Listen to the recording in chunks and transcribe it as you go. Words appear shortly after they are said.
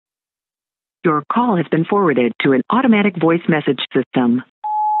Your call has been forwarded to an automatic voice message system.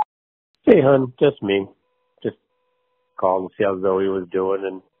 Hey, hon, just me. Just calling to see how Zoe was doing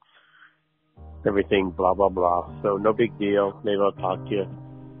and everything, blah, blah, blah. So no big deal. Maybe I'll talk to you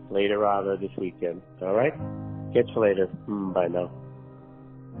later on or this weekend. All right? Catch you later. Bye now.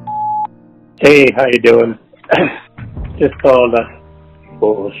 Hey, how you doing? Just calling to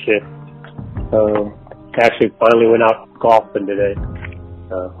bullshit. Actually, finally went out golfing today.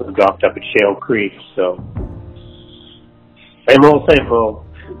 We golfed up at Shale Creek, so same old,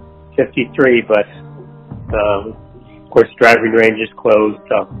 53, but of course driving range is closed,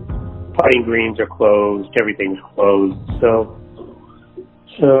 putting greens are closed, everything's closed, so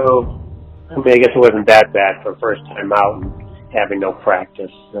I mean, I guess it wasn't that bad for first time out and having no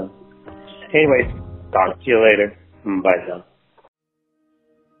practice. So. Anyways, talk to you later. Bye now.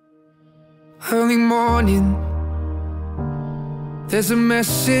 Early morning, there's a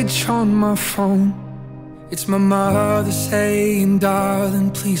message on my phone. It's my mother saying,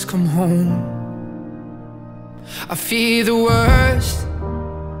 darling, please come home. I fear the worst,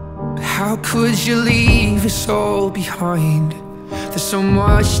 but how could you leave us all behind? There's so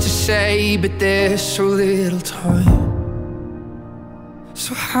much to say, but there's so little time.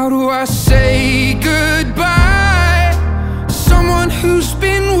 So how do I say goodbye to someone who's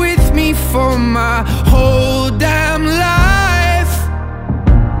been with me for my whole damn life?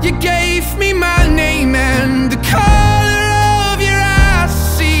 You gave me my name and the color of your eyes.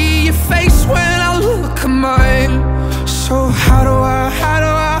 See your face when I look at mine. So how do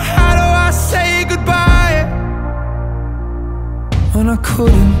I say goodbye when I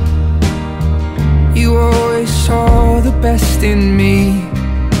couldn't? You always saw the best in me.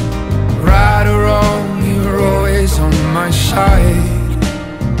 Right or wrong, you were always on my side.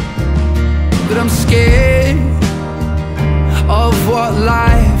 But I'm scared of what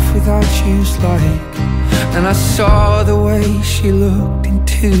life without you's like. And I saw the way she looked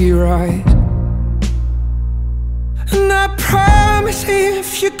into your eyes. And I promise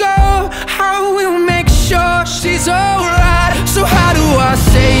if you go, I will make sure she's alright. So how do I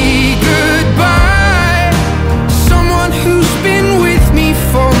say goodbye to someone who's been with me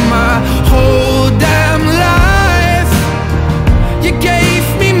for my whole damn life? You gave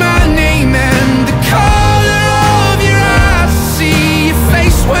me my name and the color of your eyes. See your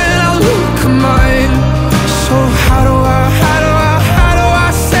face when I look at mine. So how do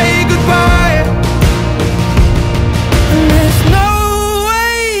I say goodbye? And there's no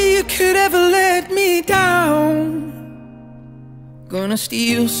way you could ever let me down. Gonna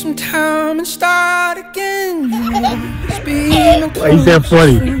steal some time and start again. Why is that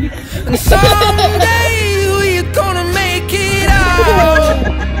funny? And someday we're gonna make it out.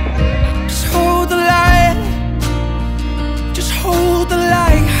 Just hold the light, just hold the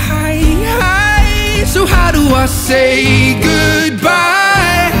light high, high. So how do I say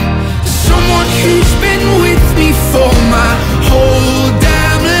goodbye to someone who's been with me for my whole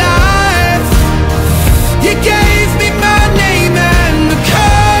damn life? You gave me my name and the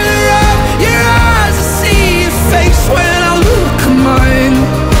color of your eyes. I see your face when I look at mine.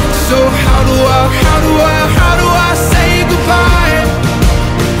 So how do I say goodbye?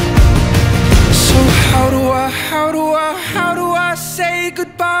 So how do I say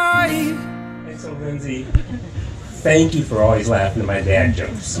goodbye? Hey, so Lindsay, thank you for always laughing at my dad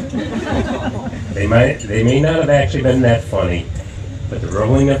jokes. They may not have actually been that funny, but the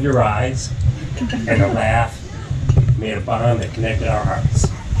rolling of your eyes and the laugh made a bond that connected our hearts.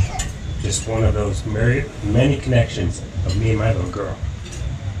 Just one of those many connections of me and my little girl.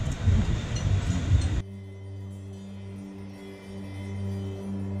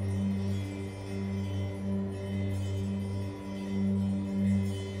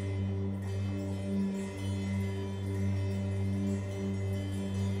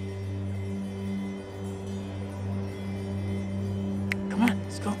 Come on,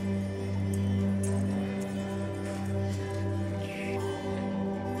 let's go.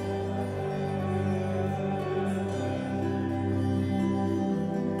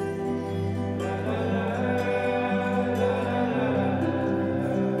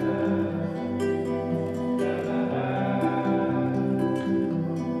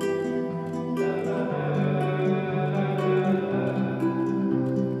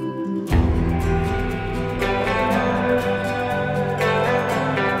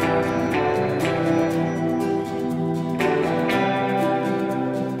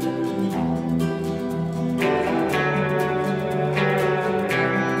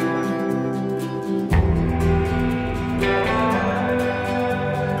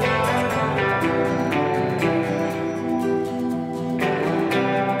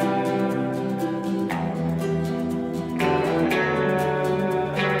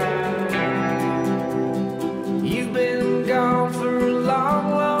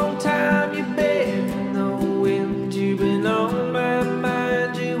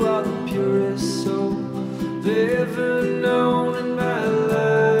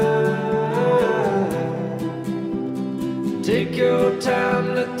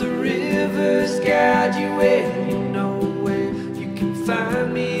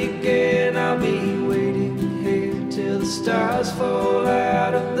 find me again, I'll be waiting here till the stars fall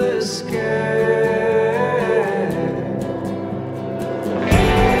out of the sky.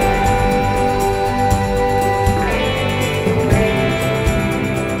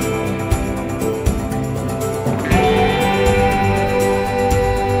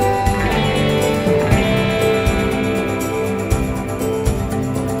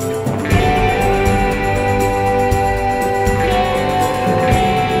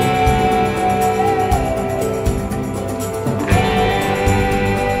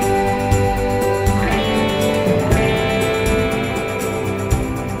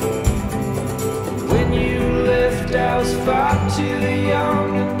 I was far too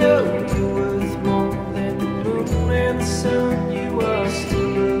young to know you were worth more than the moon and the sun. You are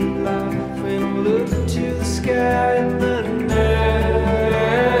still alive when I look to the sky in the night.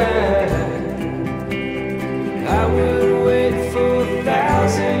 I would wait for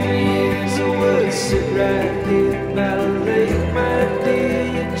 1,000 years, I would sit right here by the lake, my dear.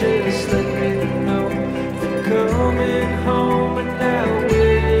 You just let me know if you're coming home, and I'll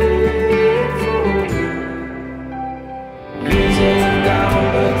wait for you. Years are gone,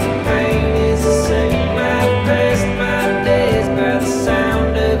 but the pain is the same. I've passed my days by the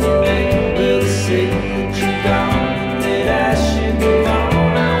sound of your name, but I say that you're gone and that I should go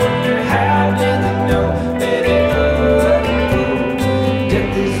on. I wonder how did they know that it would go?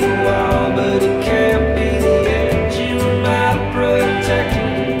 Death is a wall, but it can't be the end. You are my protector,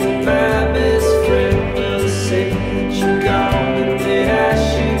 my best friend, but I say that you're gone and that I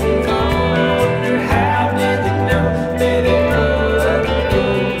should go on. I wonder how did they know that it would go?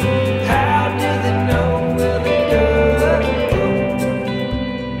 How did they know where they go?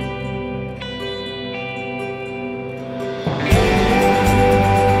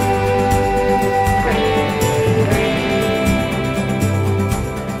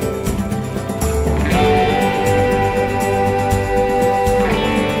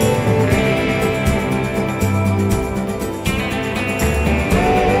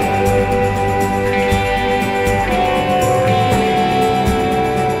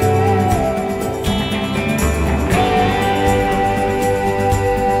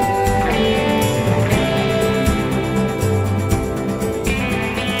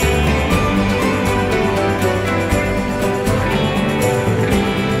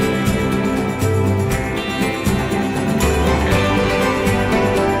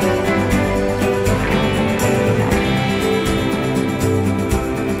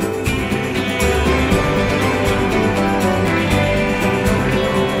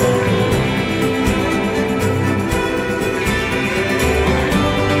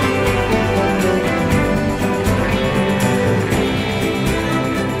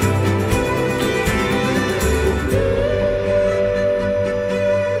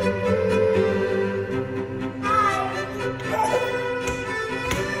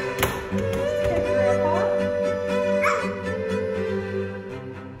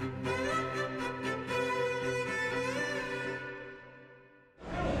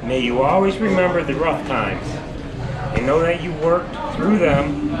 May you always remember the rough times and know that you worked through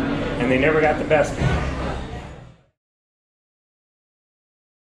them and they never got the best of you.